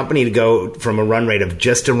for a company to go from a run rate of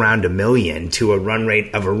just around $1 million to a run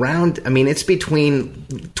rate of around, I mean, it's between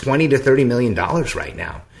 $20 to $30 million right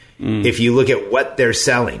now. If you look at what they're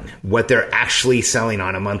selling, what they're actually selling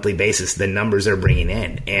on a monthly basis, the numbers they're bringing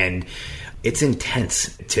in. And it's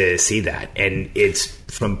intense to see that. And it's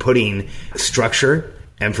from putting structure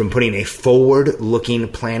and from putting a forward-looking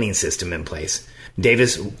planning system in place.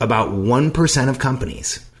 Davis, about 1% of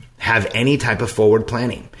companies have any type of forward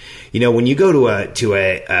planning. When you go to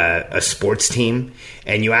a sports team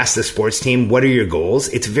and you ask the sports team, what are your goals?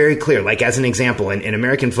 It's very clear. Like, as an example, in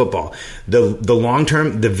American football, the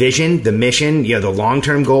long-term, the vision, the mission, the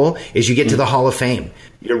long-term goal is you get to the Hall of Fame.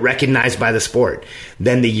 You're recognized by the sport.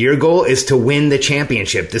 Then the year goal is to win the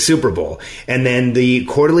championship, the Super Bowl. And then the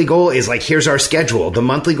quarterly goal is like, here's our schedule. The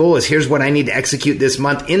monthly goal is, here's what I need to execute this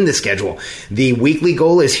month in the schedule. The weekly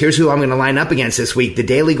goal is, here's who I'm going to line up against this week. The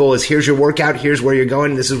daily goal is, here's your workout. Here's where you're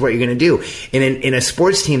going. This is what you're going to do. In a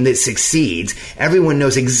sports team that succeeds, everyone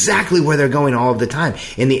knows exactly where they're going all of the time.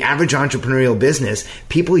 In the average entrepreneurial business,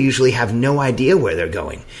 people usually have no idea where they're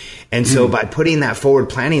going. And so by putting that forward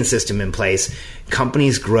planning system in place,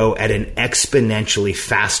 companies grow at an exponentially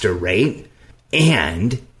faster rate,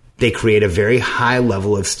 and they create a very high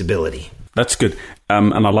level of stability. That's good.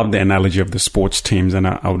 And I love the analogy of the sports teams, and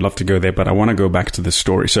I would love to go there, but I want to go back to the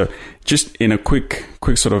story. So just in a quick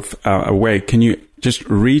sort of way, can you just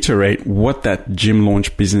reiterate what that gym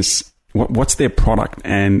launch business, what's their product,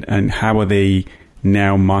 and how are they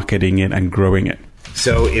now marketing it and growing it?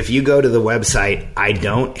 So if you go to the website,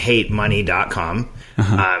 idon'thatemoney.com,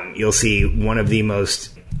 you'll see one of the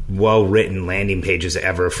most well-written landing pages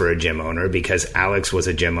ever for a gym owner, because Alex was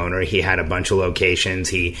a gym owner. He had a bunch of locations.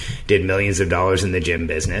 He did millions of dollars in the gym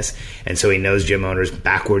business. And so he knows gym owners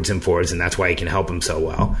backwards and forwards, and that's why he can help them so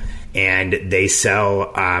well. And they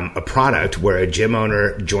sell a product where a gym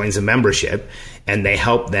owner joins a membership, and they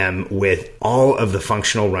help them with all of the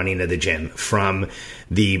functional running of the gym, from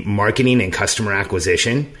the marketing and customer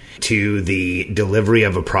acquisition to the delivery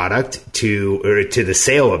of a product, to the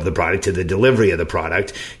sale of the product, to the delivery of the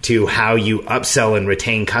product, to how you upsell and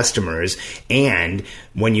retain customers. And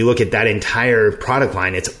when you look at that entire product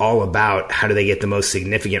line, it's all about how do they get the most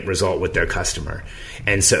significant result with their customer.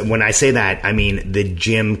 And so when I say that, I mean the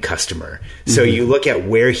gym customer. So you look at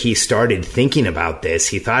where he started thinking about this.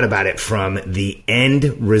 He thought about it from the end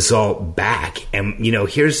result back. And,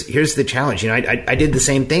 here's the challenge. I did the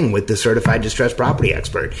same thing with the certified distressed property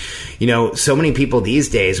expert. So many people these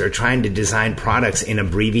days are trying to design products in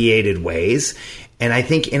abbreviated ways. And I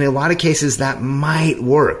think in a lot of cases that might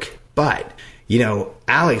work. But,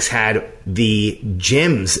 Alex had the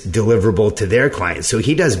gym's deliverable to their clients. So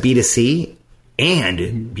he does B2C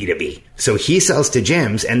and B2B. So he sells to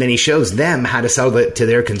gyms, and then he shows them how to sell it to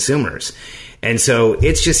their consumers. And so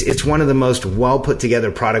it's one of the most well put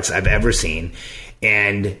together products I've ever seen.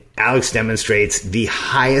 And Alex demonstrates the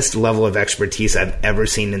highest level of expertise I've ever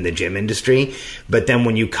seen in the gym industry. But then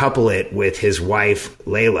when you couple it with his wife,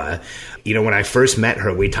 Layla, when I first met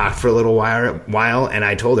her, we talked for a little while, and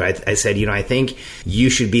I told her, I said, I think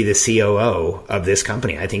you should be the COO of this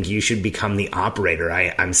company. I think you should become the operator.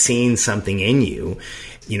 I'm seeing something in you.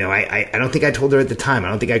 I don't think I told her at the time. I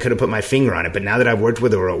don't think I could have put my finger on it. But now that I've worked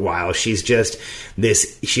with her a while, she's just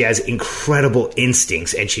she has incredible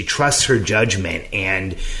instincts, and she trusts her judgment,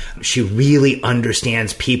 and she really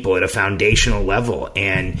understands people at a foundational level.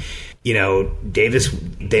 And Davis,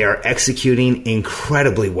 they are executing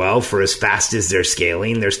incredibly well for as fast as they're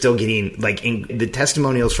scaling. They're still getting, the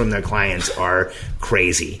testimonials from their clients are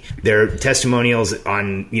crazy. Their testimonials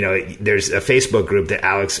on, there's a Facebook group that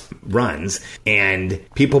Alex runs, and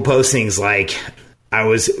people post things like, I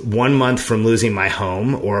was 1 month from losing my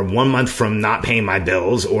home, or 1 month from not paying my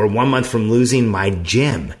bills, or 1 month from losing my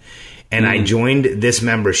gym. And I joined this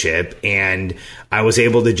membership, and I was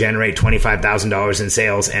able to generate $25,000 in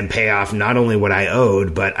sales and pay off not only what I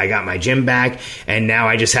owed, but I got my gym back, and now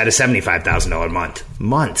I just had a $75,000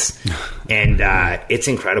 months. And it's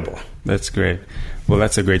incredible. That's great. Well,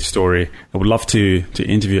 that's a great story. I would love to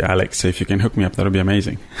interview Alex. So if you can hook me up, that would be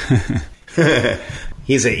amazing.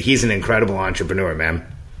 He's an incredible entrepreneur, man.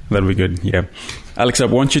 That'll be good. Yeah. Alex, I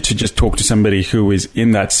want you to just talk to somebody who is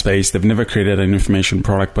in that space. They've never created an information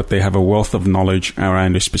product, but they have a wealth of knowledge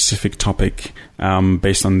around a specific topic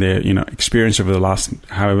based on their experience over the last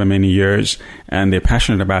however many years, and they're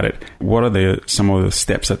passionate about it. What are some of the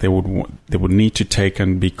steps that they would need to take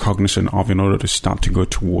and be cognizant of in order to start to go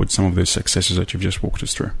towards some of the successes that you've just walked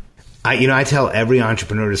us through? I tell every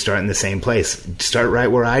entrepreneur to start in the same place. Start right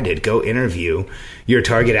where I did. Go interview your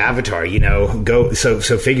target avatar.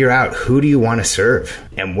 So figure out, who do you want to serve,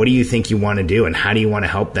 and what do you think you want to do, and how do you want to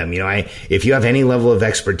help them? If you have any level of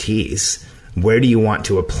expertise, where do you want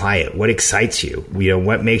to apply it? What excites you?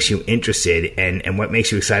 What makes you interested, and what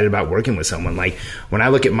makes you excited about working with someone? Like, when I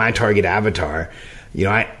look at my target avatar,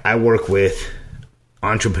 I work with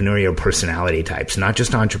entrepreneurial personality types, not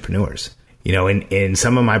just entrepreneurs. In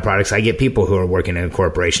some of my products, I get people who are working in a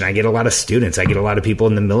corporation. I get a lot of students. I get a lot of people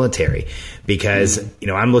in the military, because,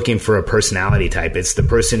 I'm looking for a personality type. It's the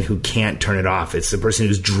person who can't turn it off. It's the person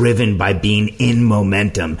who's driven by being in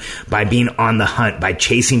momentum, by being on the hunt, by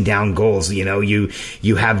chasing down goals.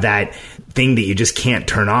 You have that thing that you just can't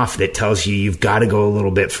turn off that tells you you've got to go a little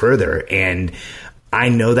bit further. And I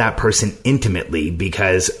know that person intimately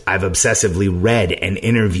because I've obsessively read and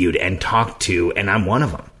interviewed and talked to, and I'm one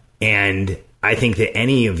of them. And I think that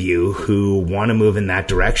any of you who want to move in that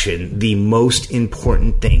direction, the most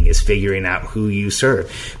important thing is figuring out who you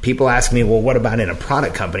serve. People ask me, well, what about in a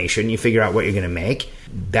product company? Shouldn't you figure out what you're going to make?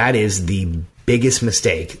 That is the biggest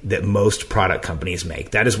mistake that most product companies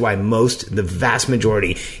make. That is why the vast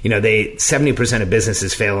majority, 70% of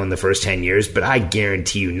businesses fail in the first 10 years, but I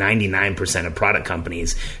guarantee you 99% of product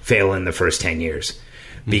companies fail in the first 10 years.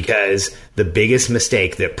 Because the biggest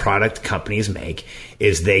mistake that product companies make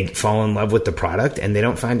is they fall in love with the product and they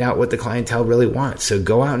don't find out what the clientele really wants. So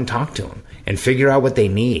go out and talk to them and figure out what they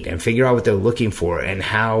need and figure out what they're looking for and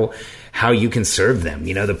how you can serve them.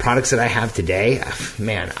 The products that I have today,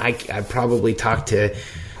 man, I probably talked to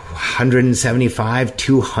 175,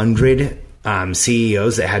 200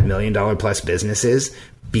 CEOs that had $1 million plus businesses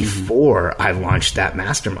before I launched that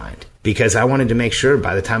mastermind. Because I wanted to make sure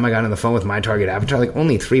by the time I got on the phone with my target avatar,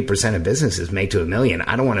 only 3% of businesses make to $1 million.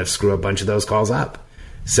 I don't want to screw a bunch of those calls up.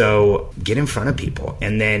 So get in front of people.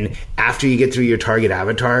 And then after you get through your target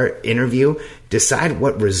avatar interview, decide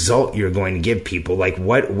what result you're going to give people. Like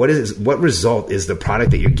what result is the product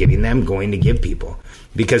that you're giving them going to give people?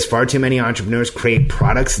 Because far too many entrepreneurs create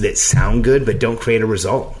products that sound good but don't create a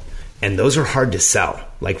result. And those are hard to sell.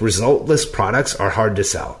 Like, resultless products are hard to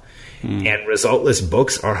sell. And resultless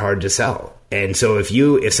books are hard to sell. And so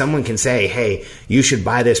if someone can say, hey, you should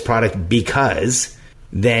buy this product because,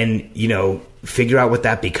 then, figure out what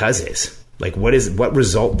that because is. Like, what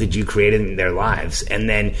result did you create in their lives? And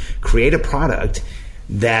then create a product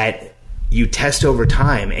that you test over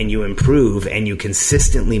time and you improve and you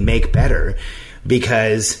consistently make better.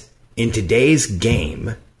 Because in today's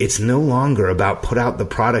game, it's no longer about put out the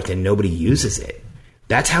product and nobody uses it.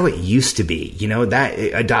 That's how it used to be. That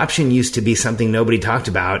adoption used to be something nobody talked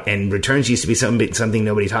about, and returns used to be something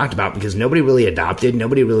nobody talked about because nobody really adopted,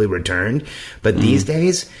 nobody really returned. But these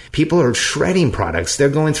days, people are shredding products. They're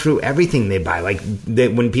going through everything they buy.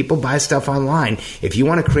 When people buy stuff online, if you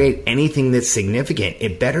want to create anything that's significant,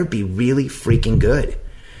 it better be really freaking good.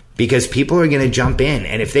 because people are going to jump in.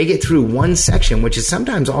 And if they get through one section, which is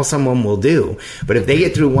sometimes all someone will do, but if they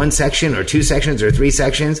get through one section or two sections or three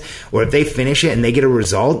sections, or if they finish it and they get a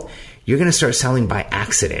result, you're going to start selling by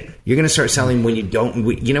accident. You're going to start selling when you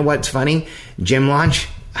don't. You know what's funny? Gym launch.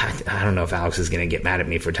 I don't know if Alex is going to get mad at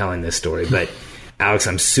me for telling this story, but Alex,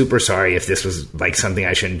 I'm super sorry if this was like something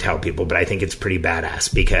I shouldn't tell people, but I think it's pretty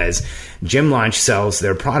badass because Gym Launch sells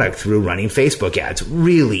their product through running Facebook ads,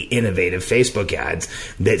 really innovative Facebook ads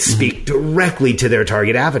that speak directly to their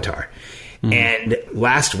target avatar. And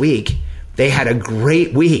last week, they had a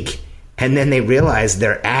great week. And then they realized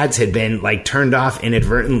their ads had been like turned off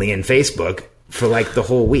inadvertently in Facebook for like the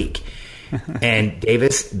whole week. And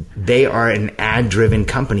Davis, they are an ad driven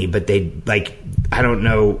company, but they like, I don't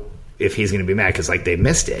know if he's going to be mad because like they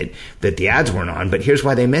missed it, that the ads weren't on, but here's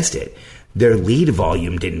why they missed it. Their lead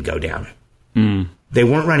volume didn't go down. They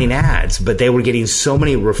weren't running ads, but they were getting so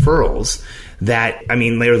many referrals that, I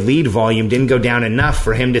mean, their lead volume didn't go down enough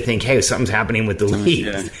for him to think, hey, something's happening with the leads.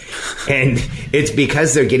 Yeah. And it's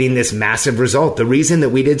because they're getting this massive result. The reason that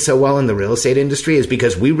we did so well in the real estate industry is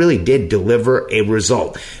because we really did deliver a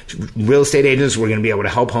result. Real estate agents were going to be able to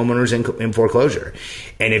help homeowners in foreclosure.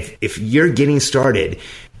 And if you're getting started,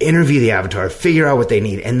 interview the avatar, figure out what they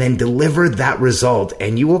need, and then deliver that result,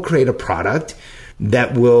 and you will create a product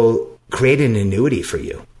that will create an annuity for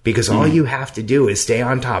you, because all you have to do is stay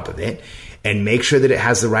on top of it and make sure that it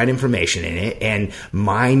has the right information in it and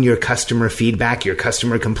mine your customer feedback, your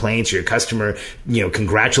customer complaints, your customer,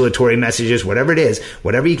 congratulatory messages, whatever it is,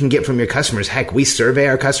 whatever you can get from your customers. Heck, we survey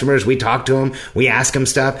our customers. We talk to them. We ask them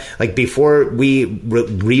stuff. Like before we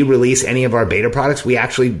re-release any of our beta products, we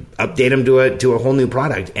actually update them to a whole new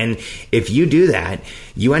product. And if you do that,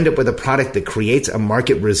 you end up with a product that creates a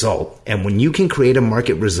market result. And when you can create a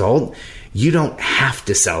market result, you don't have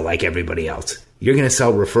to sell like everybody else. You're going to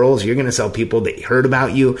sell referrals. You're going to sell people that heard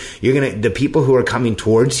about you. The people who are coming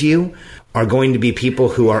towards you are going to be people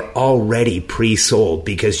who are already pre-sold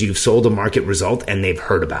because you've sold a market result and they've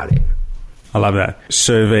heard about it. I love that.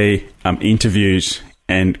 Survey, interviews,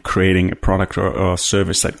 and creating a product or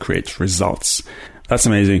service that creates results. That's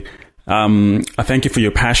amazing. I thank you for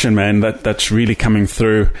your passion, man. That's really coming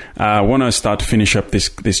through. I want to start to finish up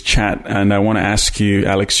this chat, and I want to ask you,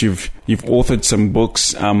 Alex, you've authored some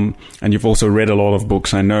books, and you've also read a lot of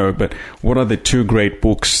books, I know, but what are the two great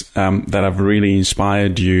books that have really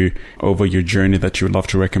inspired you over your journey that you would love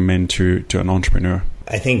to recommend to an entrepreneur?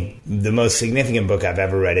 I think the most significant book I've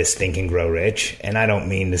ever read is Think and Grow Rich. And I don't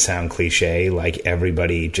mean to sound cliche, like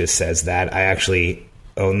everybody just says that. I actually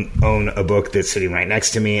own a book that's sitting right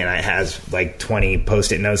next to me, and it has like 20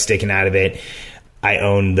 Post-it notes sticking out of it. I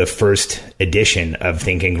own the first edition of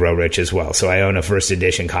Think and Grow Rich as well. So I own a first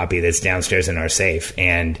edition copy that's downstairs in our safe.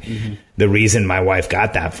 And the reason my wife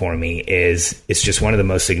got that for me is it's just one of the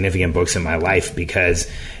most significant books in my life, because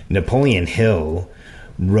Napoleon Hill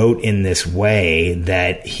wrote in this way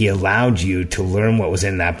that he allowed you to learn what was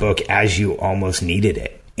in that book as you almost needed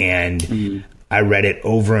it. And I read it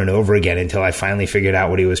over and over again until I finally figured out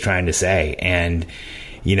what he was trying to say. And,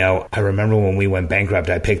 I remember when we went bankrupt,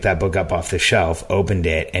 I picked that book up off the shelf, opened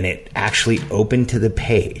it, and it actually opened to the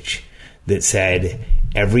page that said,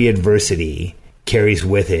 every adversity carries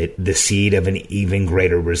with it the seed of an even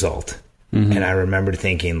greater result. And I remember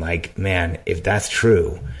thinking, like, man, if that's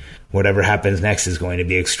true, whatever happens next is going to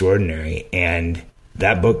be extraordinary. And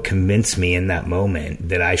that book convinced me in that moment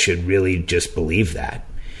that I should really just believe that.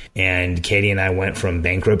 And Katie and I went from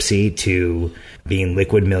bankruptcy to being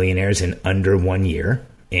liquid millionaires in under 1 year.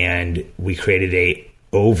 And we created a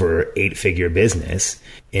over 8-figure business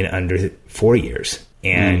in under 4 years.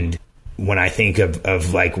 And when I think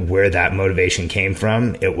of like where that motivation came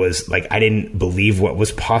from, it was like, I didn't believe what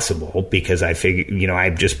was possible because I figured, I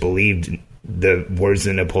just believed the words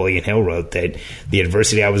that Napoleon Hill wrote, that the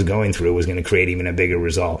adversity I was going through was going to create even a bigger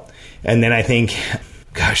result. And then I think,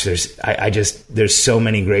 gosh, there's so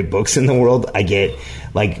many great books in the world. I get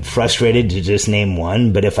like frustrated to just name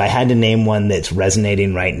one, but if I had to name one that's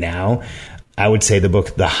resonating right now, I would say the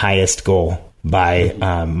book, The Highest Goal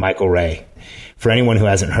by Michael Ray. For anyone who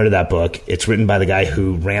hasn't heard of that book, it's written by the guy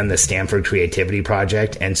who ran the Stanford Creativity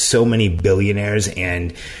Project, and so many billionaires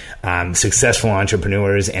and successful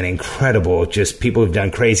entrepreneurs and incredible, just people who've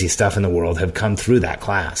done crazy stuff in the world have come through that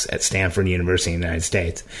class at Stanford University in the United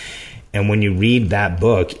States. And when you read that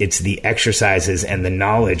book, it's the exercises and the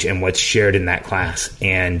knowledge and what's shared in that class.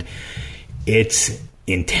 And it's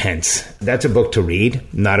intense. That's a book to read,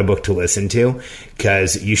 not a book to listen to,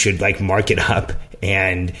 because you should like mark it up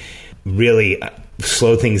and really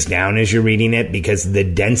slow things down as you're reading it, because the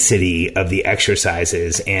density of the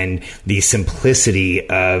exercises and the simplicity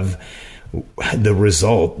of the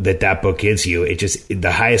result that book gives you,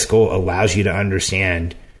 the highest goal allows you to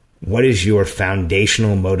understand what is your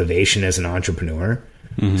foundational motivation as an entrepreneur,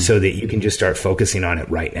 so that you can just start focusing on it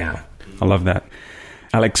right now. I love that.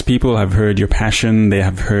 Alex, people have heard your passion. They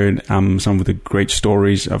have heard some of the great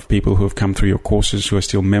stories of people who have come through your courses, who are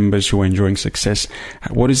still members, who are enjoying success.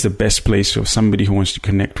 What is the best place for somebody who wants to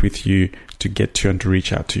connect with you to get to and to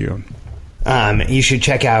reach out to you? You should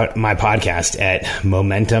check out my podcast at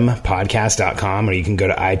momentumpodcast.com, or you can go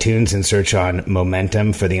to iTunes and search on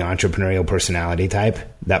Momentum for the Entrepreneurial Personality Type.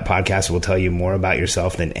 That podcast will tell you more about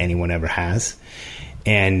yourself than anyone ever has.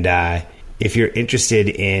 And if you're interested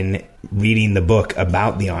in reading the book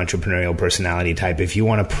about the entrepreneurial personality type, if you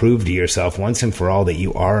want to prove to yourself once and for all that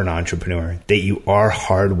you are an entrepreneur, that you are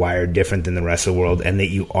hardwired different than the rest of the world, and that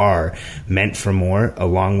you are meant for more,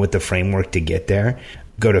 along with the framework to get there,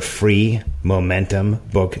 go to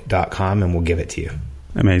freemomentumbook.com and we'll give it to you.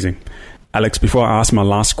 Amazing. Alex, before I ask my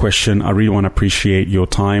last question, I really want to appreciate your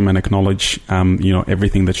time and acknowledge,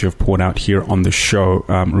 everything that you have poured out here on the show.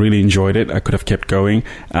 Really enjoyed it. I could have kept going,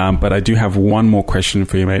 but I do have one more question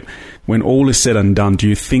for you, mate. When all is said and done, do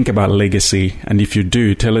you think about legacy? And if you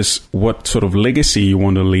do, tell us what sort of legacy you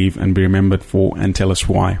want to leave and be remembered for, and tell us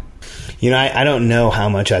why. I don't know how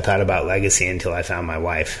much I thought about legacy until I found my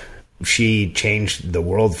wife. She changed the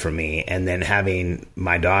world for me, and then having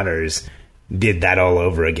my daughters did that all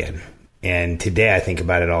over again. And today I think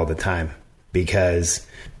about it all the time, because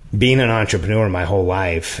being an entrepreneur my whole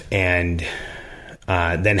life, and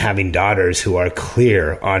then having daughters who are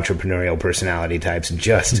clear entrepreneurial personality types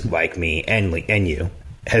just like me and you,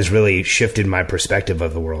 has really shifted my perspective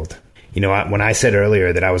of the world. When I said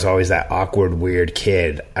earlier that I was always that awkward, weird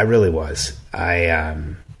kid, I really was.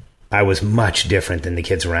 I was much different than the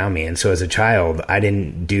kids around me. And so as a child, I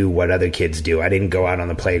didn't do what other kids do. I didn't go out on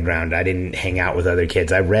the playground. I didn't hang out with other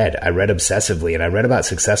kids. I read obsessively, and I read about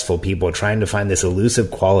successful people trying to find this elusive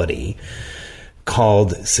quality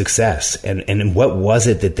called success. And what was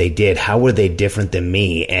it that they did? How were they different than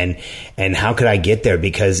me? And how could I get there?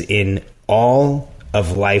 Because in all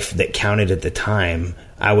of life that counted at the time,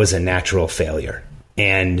 I was a natural failure.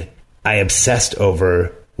 And I obsessed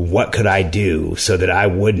over what could I do so that I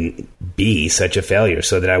wouldn't be such a failure,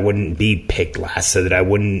 so that I wouldn't be picked last, so that I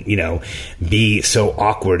wouldn't, be so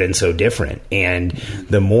awkward and so different. And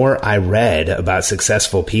the more I read about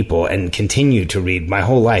successful people, and continue to read my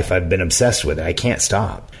whole life, I've been obsessed with it. I can't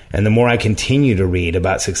stop. And the more I continue to read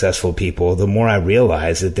about successful people, the more I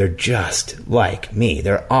realize that they're just like me.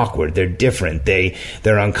 They're awkward. They're different.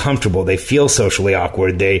 They're uncomfortable. They feel socially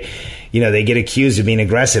awkward. They get accused of being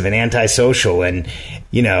aggressive and antisocial. And,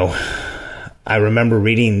 I remember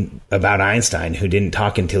reading about Einstein, who didn't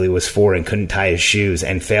talk until he was 4 and couldn't tie his shoes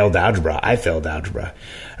and failed algebra. I failed algebra.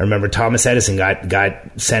 I remember Thomas Edison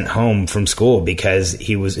got sent home from school because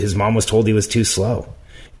his mom was told he was too slow.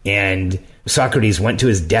 And Socrates went to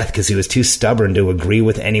his death because he was too stubborn to agree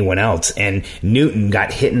with anyone else. And Newton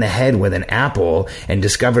got hit in the head with an apple and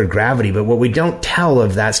discovered gravity. But what we don't tell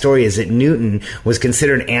of that story is that Newton was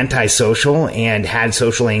considered antisocial and had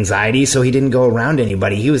social anxiety, so he didn't go around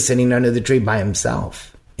anybody. He was sitting under the tree by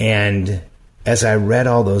himself. And as I read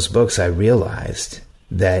all those books, I realized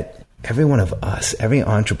that every one of us, every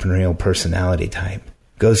entrepreneurial personality type,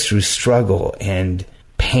 goes through struggle and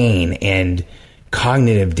pain and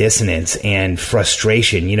cognitive dissonance and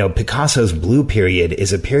frustration. Picasso's blue period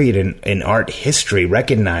is a period in art history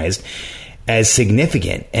recognized as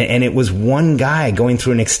significant. And it was one guy going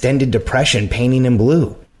through an extended depression painting in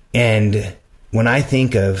blue. And when I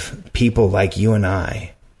think of people like you and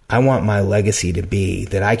I want my legacy to be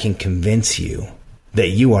that I can convince you that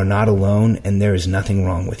you are not alone and there is nothing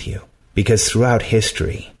wrong with you. Because throughout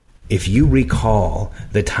history, if you recall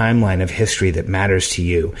the timeline of history that matters to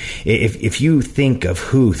you, if you think of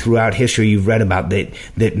who throughout history you've read about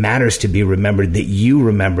that matters to be remembered, that you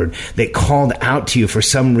remembered, that called out to you for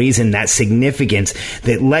some reason, that significance,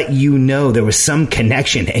 that let you know there was some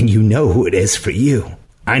connection, and you know who it is for you.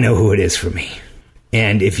 I know who it is for me.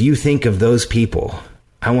 And if you think of those people,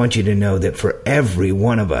 I want you to know that for every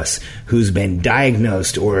one of us who's been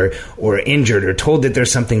diagnosed or injured or told that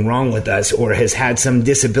there's something wrong with us or has had some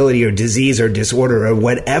disability or disease or disorder or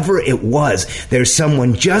whatever it was, there's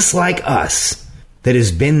someone just like us that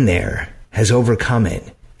has been there, has overcome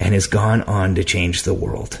it, and has gone on to change the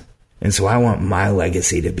world. And so I want my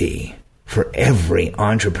legacy to be for every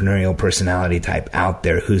entrepreneurial personality type out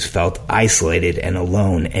there who's felt isolated and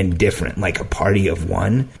alone and different, like a party of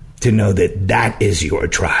one, to know that that is your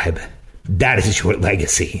tribe, that is your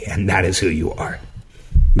legacy, and that is who you are.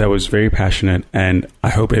 That was very passionate, and I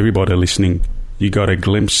hope everybody listening, you got a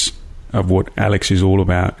glimpse of what Alex is all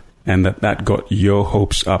about. and that got your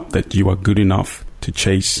hopes up that you are good enough to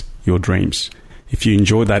chase your dreams. If you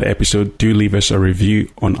enjoyed that episode, do leave us a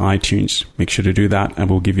review on iTunes. Make sure to do that, and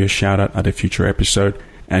we'll give you a shout out at a future episode.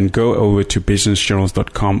 And go over to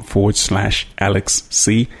businessjournals.com/Alex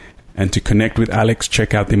C. And to connect with Alex,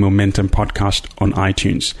 check out the Momentum podcast on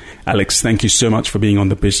iTunes. Alex, thank you so much for being on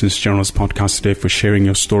the Business Journals podcast today, for sharing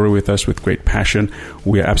your story with us with great passion.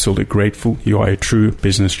 We are absolutely grateful. You are a true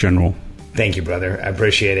business general. Thank you, brother. I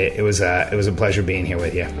appreciate it. It was a pleasure being here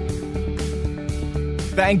with you.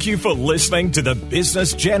 Thank you for listening to the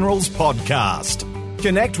Business Generals podcast.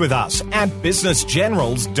 Connect with us at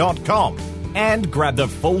businessgenerals.com and grab the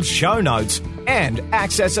full show notes and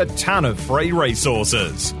access a ton of free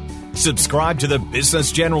resources. Subscribe to the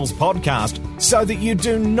Business Generals podcast so that you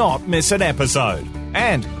do not miss an episode.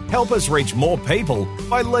 And help us reach more people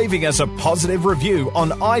by leaving us a positive review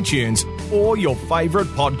on iTunes or your favorite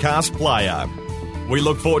podcast player. We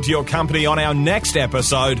look forward to your company on our next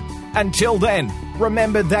episode. Until then,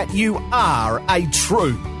 remember that you are a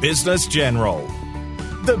true business general.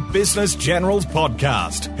 The Business Generals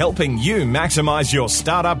podcast, helping you maximize your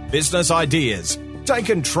startup business ideas, take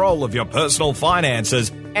control of your personal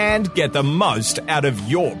finances, and get the most out of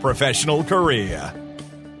your professional career.